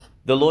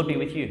The Lord be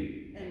with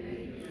you.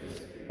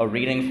 A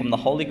reading from the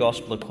Holy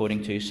Gospel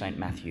according to St.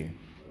 Matthew.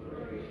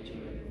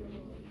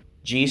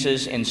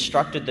 Jesus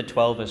instructed the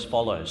 12 as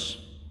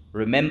follows: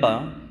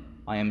 "Remember,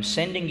 I am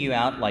sending you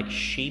out like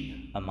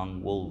sheep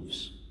among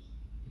wolves.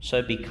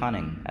 So be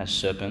cunning as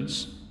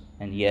serpents,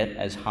 and yet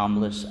as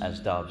harmless as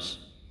doves.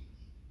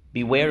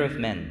 Beware of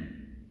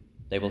men.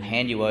 They will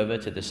hand you over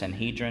to the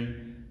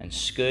Sanhedrin and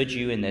scourge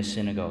you in their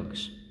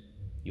synagogues.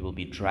 You will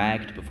be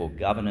dragged before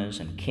governors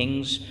and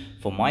kings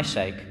for my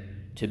sake,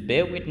 to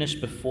bear witness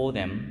before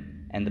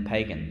them and the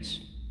pagans.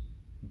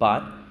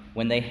 But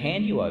when they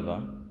hand you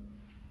over,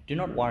 do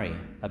not worry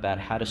about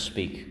how to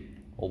speak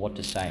or what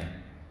to say.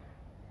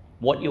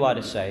 What you are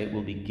to say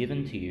will be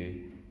given to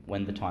you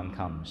when the time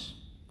comes,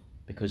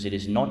 because it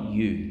is not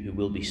you who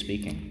will be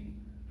speaking.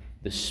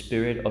 The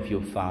Spirit of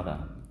your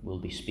Father will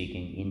be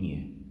speaking in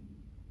you.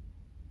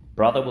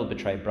 Brother will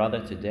betray brother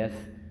to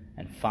death,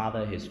 and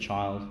father his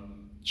child.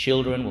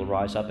 Children will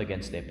rise up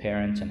against their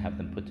parents and have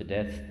them put to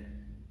death.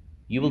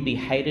 You will be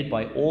hated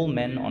by all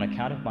men on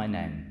account of my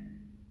name,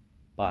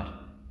 but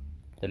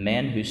the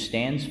man who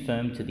stands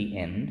firm to the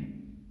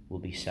end will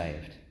be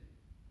saved.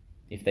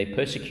 If they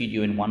persecute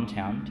you in one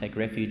town, take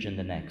refuge in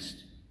the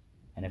next.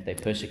 And if they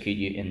persecute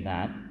you in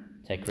that,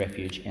 take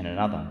refuge in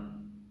another.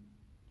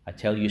 I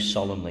tell you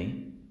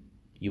solemnly,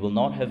 you will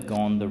not have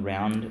gone the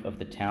round of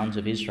the towns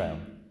of Israel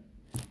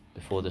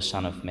before the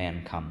Son of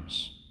Man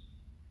comes."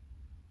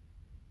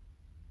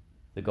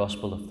 The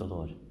Gospel of the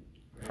Lord.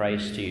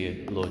 Praise to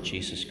you, Lord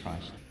Jesus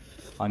Christ.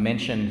 I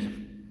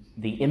mentioned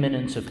the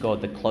immanence of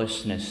God, the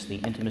closeness, the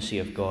intimacy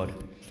of God.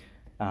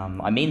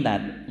 I mean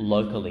that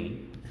locally,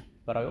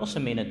 but I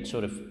also mean it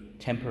sort of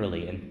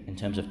temporally in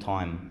terms of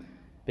time.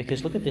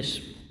 Because look at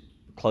this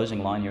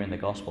closing line here in the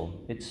Gospel.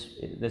 There's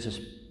this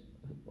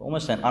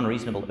almost an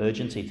unreasonable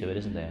urgency to it,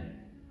 isn't there?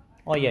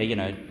 Oh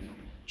yeah,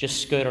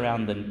 just skirt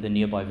around the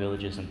nearby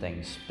villages and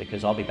things,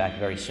 because I'll be back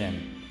very soon.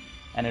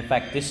 And in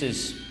fact, this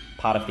is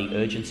part of the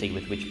urgency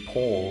with which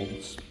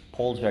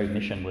Paul's very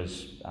mission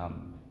was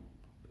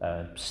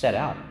set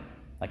out.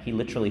 Like, he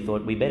literally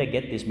thought, we better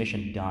get this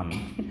mission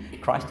done.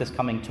 Christ is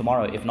coming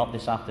tomorrow, if not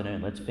this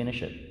afternoon. Let's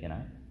finish it,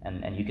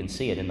 And you can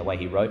see it in the way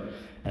he wrote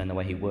and in the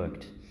way he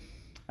worked.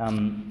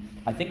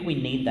 I think we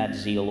need that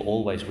zeal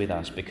always with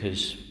us,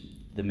 because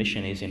the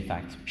mission is in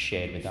fact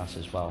shared with us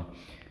as well.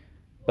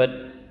 But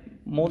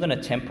more than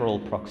a temporal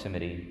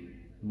proximity,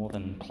 more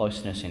than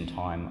closeness in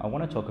time, I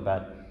want to talk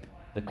about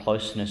the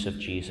closeness of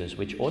Jesus,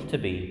 which ought to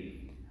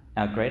be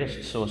our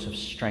greatest source of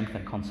strength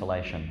and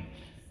consolation.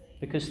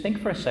 Because think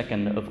for a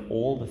second of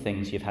all the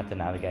things you've had to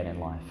navigate in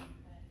life.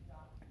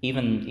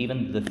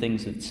 Even the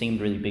things that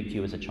seemed really big to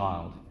you as a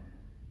child.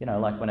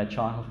 Like when a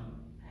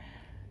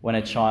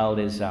child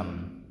is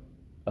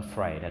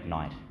afraid at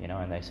night,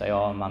 and they say,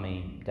 "Oh,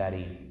 mummy,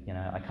 daddy,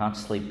 I can't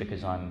sleep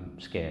because I'm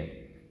scared.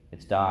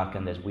 It's dark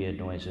and there's weird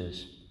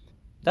noises."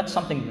 That's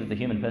something that the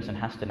human person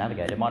has to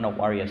navigate. It might not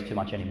worry us too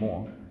much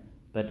anymore,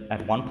 but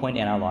at one point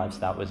in our lives,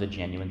 that was a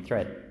genuine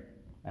threat.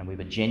 And we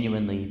were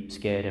genuinely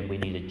scared and we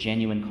needed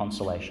genuine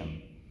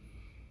consolation.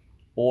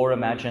 Or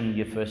imagine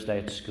your first day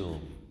at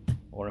school.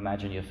 Or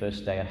imagine your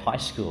first day at high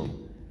school.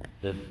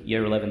 The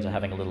Year 11s are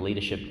having a little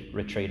leadership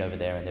retreat over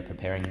there, and they're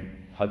preparing,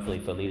 hopefully,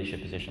 for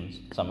leadership positions.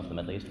 Some of them,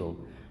 at least, will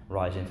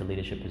rise into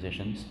leadership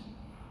positions.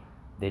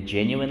 They're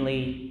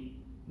genuinely,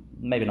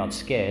 maybe not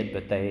scared,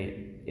 but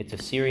it's a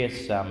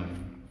serious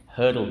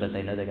hurdle that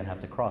they know they're going to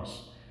have to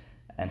cross.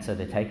 And so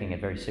they're taking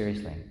it very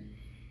seriously.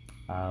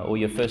 Or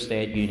your first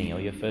day at uni, or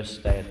your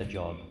first day at the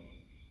job.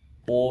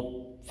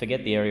 Or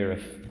forget the area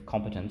of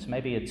competence.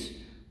 Maybe it's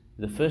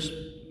the first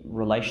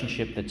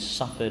relationship that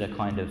suffered a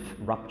kind of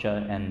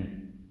rupture,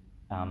 and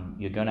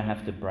you're going to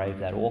have to brave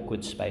that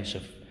awkward space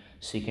of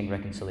seeking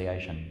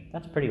reconciliation.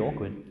 That's pretty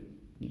awkward.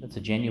 That's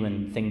a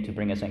genuine thing to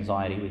bring us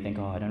anxiety. We think,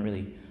 I don't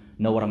really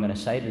know what I'm going to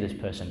say to this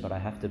person, but I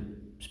have to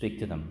speak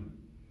to them.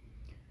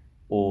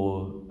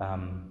 Or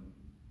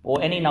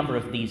any number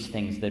of these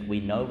things that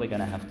we know we're going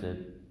to have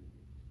to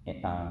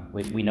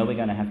we know we're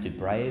going to have to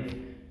brave,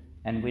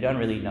 and we don't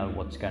really know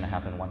what's going to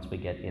happen once we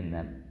get in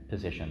that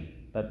position,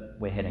 but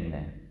we're heading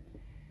there.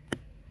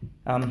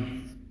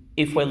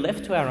 If we're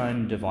left to our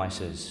own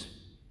devices,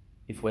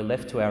 if we're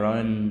left to our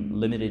own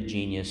limited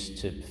genius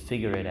to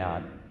figure it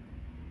out,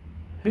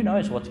 who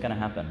knows what's going to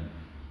happen?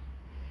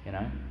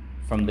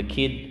 From the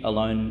kid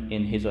alone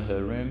in his or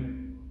her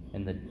room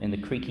in the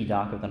creaky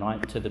dark of the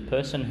night, to the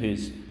person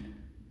who's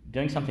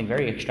doing something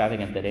very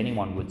extravagant that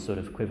anyone would sort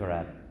of quiver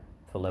at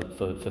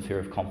for fear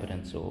of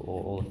competence or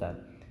all of that.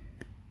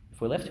 If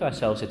we're left to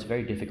ourselves, it's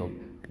very difficult.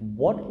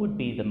 What would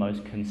be the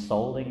most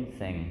consoling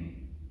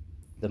thing,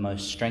 the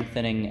most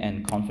strengthening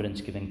and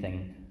confidence-giving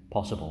thing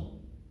possible,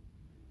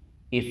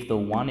 if the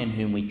one in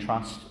whom we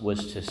trust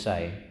was to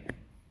say,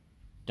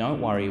 "Don't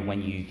worry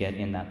when you get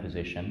in that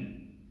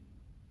position,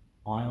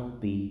 I'll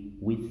be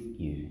with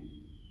you."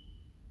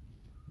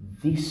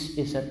 This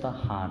is at the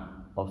heart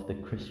of the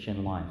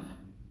Christian life.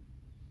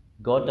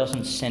 God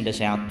doesn't send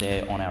us out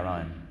there on our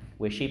own.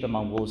 We're sheep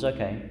among wolves,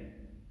 okay,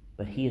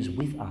 but he is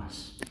with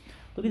us.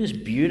 Look at this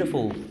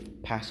beautiful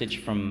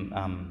passage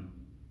from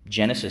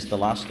Genesis, the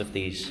last of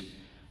these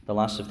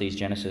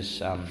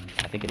Genesis. I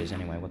think it is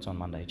anyway. What's on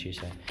Monday,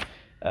 Tuesday?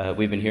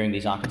 We've been hearing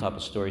these archetypal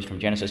stories from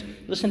Genesis.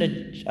 Listen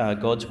to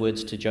God's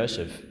words to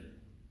Joseph,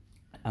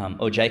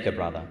 or Jacob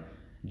rather.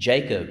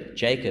 Jacob,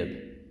 Jacob,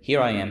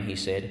 here I am, he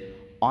said.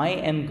 I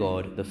am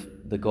God,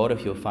 the God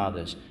of your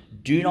fathers.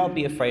 Do not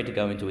be afraid to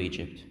go into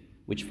Egypt,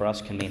 which for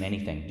us can mean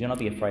anything. Do not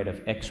be afraid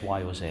of X,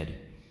 Y, or Z.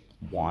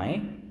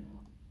 Why?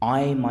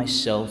 I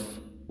myself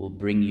will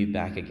bring you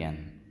back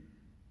again.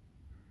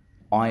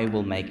 I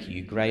will make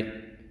you great.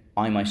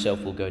 I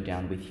myself will go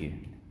down with you.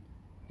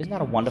 Isn't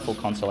that a wonderful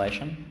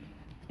consolation?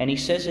 And he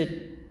says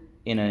it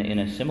in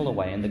a similar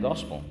way in the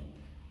gospel.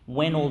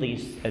 When all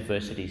these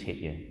adversities hit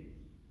you,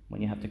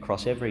 when you have to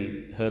cross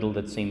every hurdle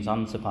that seems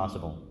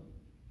unsurpassable,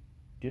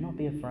 do not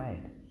be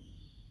afraid.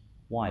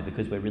 Why?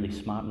 Because we're really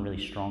smart and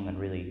really strong and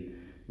really,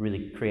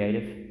 really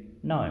creative?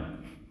 No.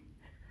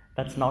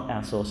 That's not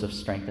our source of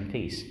strength and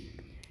peace.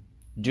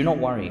 Do not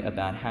worry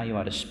about how you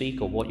are to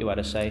speak or what you are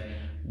to say.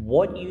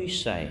 What you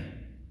say,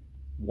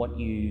 what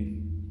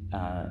you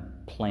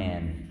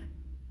plan,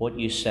 what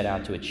you set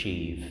out to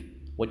achieve,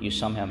 what you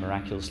somehow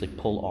miraculously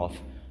pull off,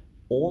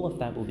 all of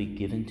that will be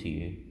given to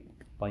you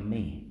by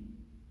me,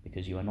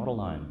 because you are not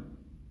alone.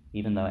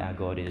 Even though our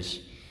God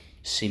is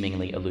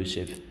seemingly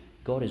elusive,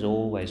 God is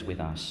always with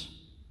us.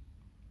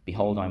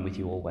 Behold, I'm with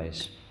you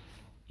always,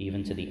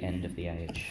 even to the end of the age.